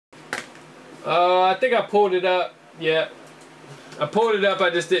I think I pulled it up. Yeah. I pulled it up, I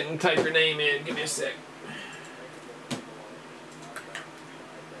just didn't type your name in. Give me a sec.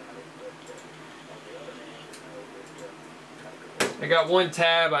 I got one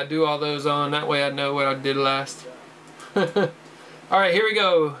tab I do all those on, that way I know what I did last. Alright, here we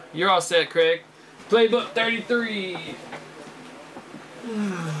go. You're all set, Craig. Playbook 33.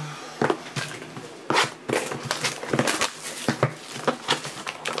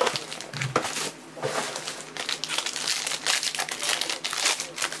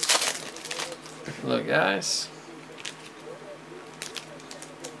 Look, guys.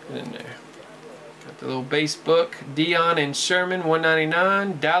 Get in there. Got the little base book. Dion and Sherman,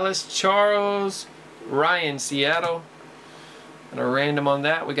 199. Dallas, Charles, Ryan, Seattle. And a random on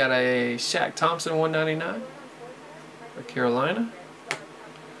that. We got a Shaq Thompson, 199 for Carolina.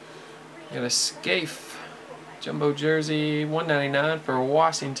 We got a Scaife jumbo jersey, 199 for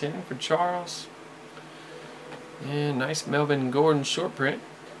Washington for Charles. And nice Melvin Gordon short print.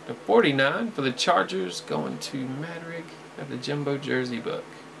 The 49 for the Chargers going to Madrig of the jumbo jersey book.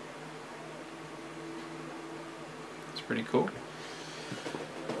 It's pretty cool.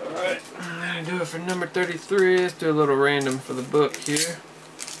 Alright, I'm going to do it for number 33. Let's do a little random for the book here.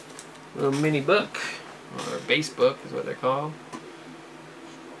 A little mini book, or base book is what they're called.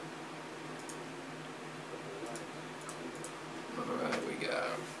 Alright, we got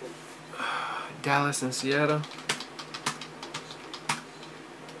Dallas and Seattle.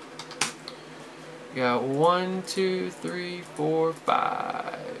 We got 1, 2, 3, 4,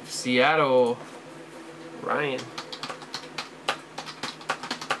 5. Seattle, Ryan.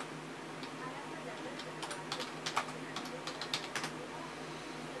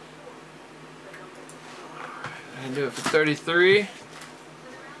 And do it for 33.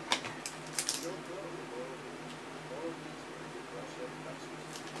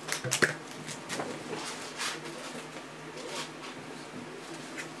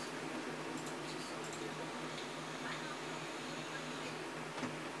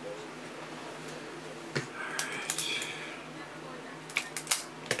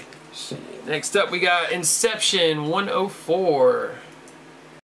 Next up we got Inception 104.